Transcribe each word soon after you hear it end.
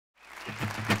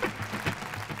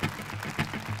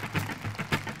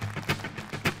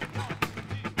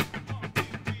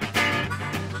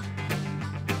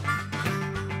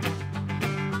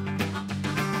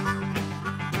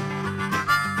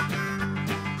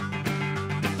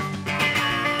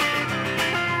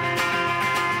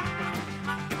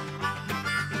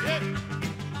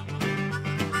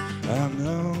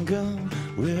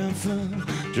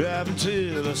driving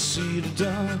till I see the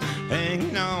dawn,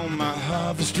 hanging on my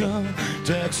harvest drum.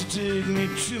 Taxi take me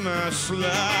to my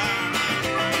slide.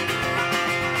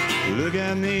 Look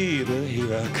at me, but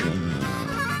here I come.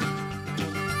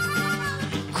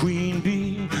 Queen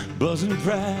bee, buzzing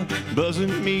proud,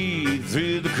 buzzing me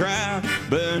through the crowd.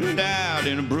 Burned out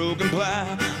in a broken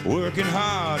plow, working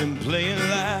hard and playing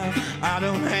loud. I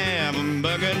don't have a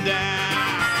bucket down.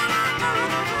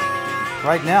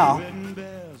 Right now,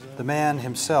 the man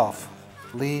himself,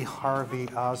 Lee Harvey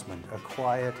Osmond, a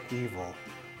quiet evil,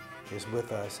 is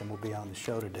with us and will be on the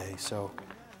show today. So,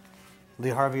 Lee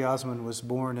Harvey Osmond was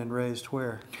born and raised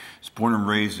where? I was born and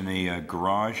raised in a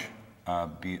garage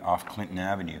off Clinton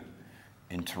Avenue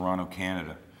in Toronto,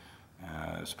 Canada.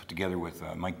 It was put together with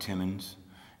Mike Timmons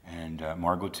and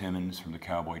Margot Timmons from the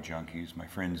Cowboy Junkies, my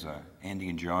friends Andy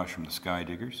and Josh from the Sky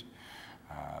Diggers,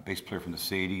 bass player from the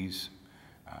Sadies,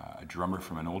 a drummer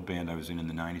from an old band I was in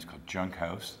the 90s called Junk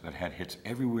House that had hits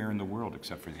everywhere in the world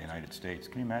except for the United States.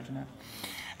 Can you imagine that?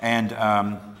 And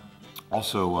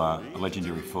also a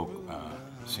legendary folk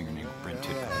singer named Brent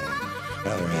Titcomb.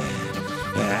 All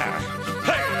right.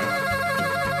 Hey!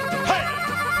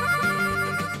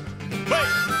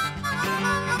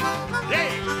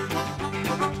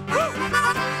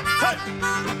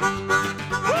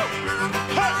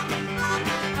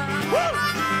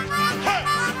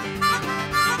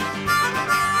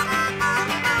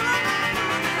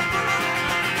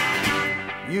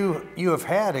 You have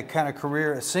had a kind of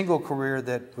career, a single career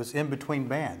that was in between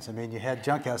bands. I mean, you had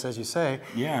Junk House, as you say,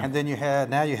 yeah, and then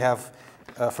now you have,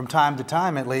 from time to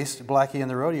time at least, Blackie and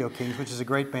the Rodeo Kings, which is a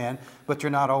great band, but you're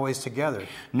not always together.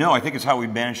 No, I think it's how we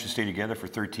managed to stay together for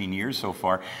 13 years so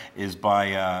far, is by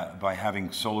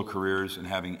having solo careers and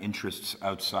having interests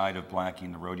outside of Blackie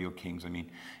and the Rodeo Kings. I mean,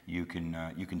 you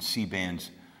can see bands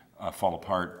fall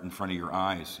apart in front of your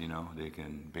eyes. You know, they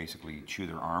can basically chew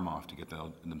their arm off to get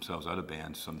themselves out of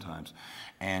bands sometimes.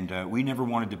 And we never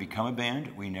wanted to become a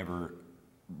band. We never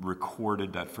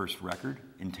recorded that first record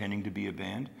intending to be a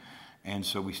band. And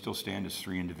so we still stand as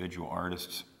three individual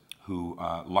artists who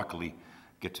luckily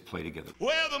get to play together.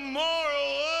 Well, the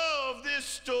moral of this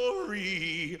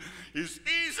story is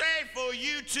easy for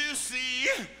you to see.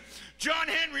 John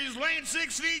Henry's laying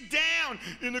 6 feet down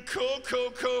in the cold,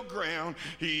 cold, cold ground.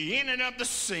 He ended up the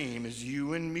same as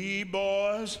you and me,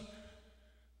 boys.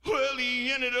 Well,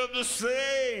 he ended up the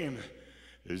same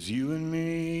as you and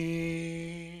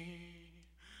me.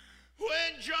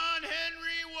 When John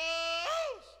Henry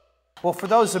was... Well, for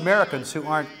those Americans who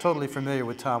aren't totally familiar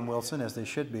with Tom Wilson, as they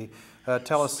should be,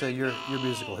 tell us your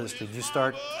musical history. Did you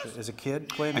start as a kid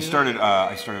playing music?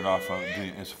 I started off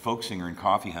doing as a folk singer in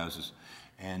coffee houses.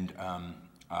 And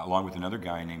along with another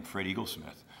guy named Fred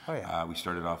Eaglesmith. Oh, yeah. We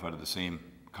started off out of the same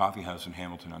coffee house in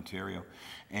Hamilton, Ontario.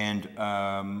 And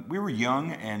we were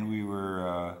young and we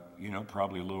were,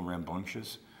 probably a little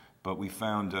rambunctious. But we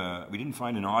didn't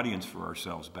find an audience for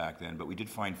ourselves back then, but we did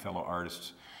find fellow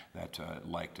artists that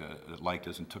liked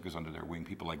us and took us under their wing.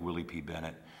 People like Willie P.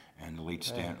 Bennett and the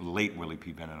late Willie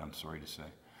P. Bennett, I'm sorry to say.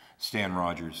 Stan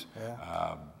Rogers,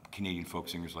 yeah. Canadian folk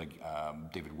singers like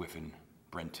David Whiffen,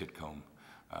 Brent Titcomb,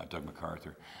 Doug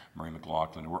MacArthur, Murray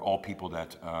McLaughlin, were all people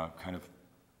that kind of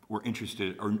were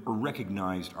interested or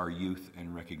recognized our youth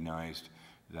and recognized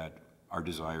that our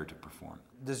desire to perform.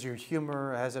 Does your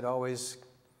humor, has it always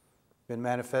been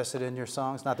manifested in your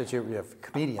songs? Not that you're a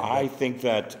comedian. I think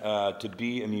that to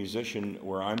be a musician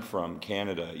where I'm from,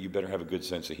 Canada, you better have a good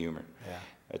sense of humor. Yeah.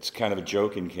 It's kind of a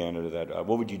joke in Canada that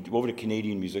what would a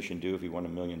Canadian musician do if he won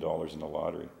 $1 million in the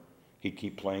lottery? He'd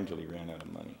keep playing till he ran out of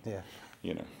money. Yeah.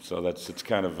 You know, so it's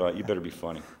kind of, you better be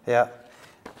funny. Yeah.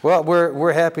 Well,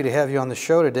 we're happy to have you on the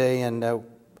show today, and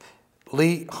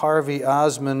Lee Harvey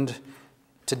Osmond,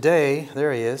 today,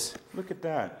 there he is. Look at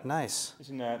that. Nice.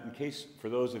 Isn't that, in case, for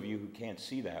those of you who can't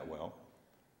see that well.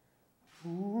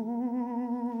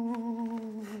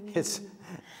 It's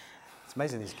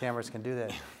amazing these cameras can do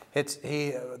that.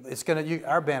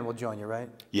 Our band will join you, right?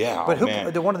 Yeah. But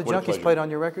one of the Junkies played on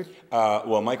your record?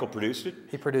 Well, Michael produced it.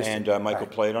 He produced it. And Michael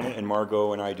played on it, and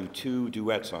Margot and I do 2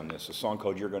 duets on this. A song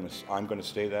called I'm Gonna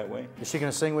Stay That Way. Is she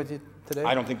gonna sing with you today?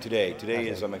 I don't think today. Today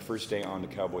is my first day on the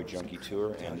Cowboy Junkie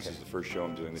tour, and this is the first show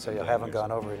I'm doing with So you haven't gone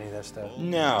over any of that stuff?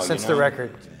 No. Since the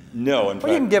record? No, in fact.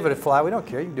 Well, you can give it a fly. We don't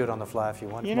care. You can do it on the fly if you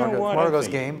want. You know what? Margot's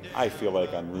game. I feel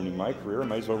like I'm ruining my career. I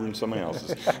might as well ruin somebody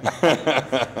else's.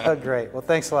 Oh, great. Well,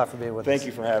 thanks a lot for being with us. Thank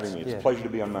you for having me. It's a pleasure to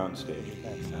be on Mountain Stage.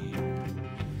 Thanks.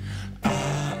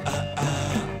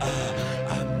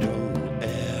 I'm no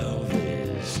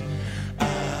Elvis.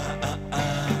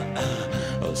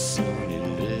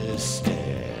 Sony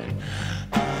listed.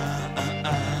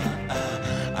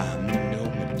 I'm no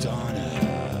Madonna.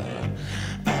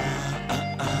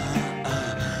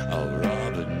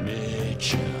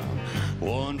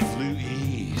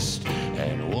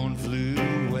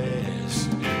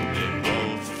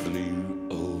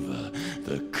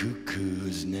 a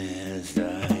cuckoo's nest.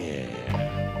 I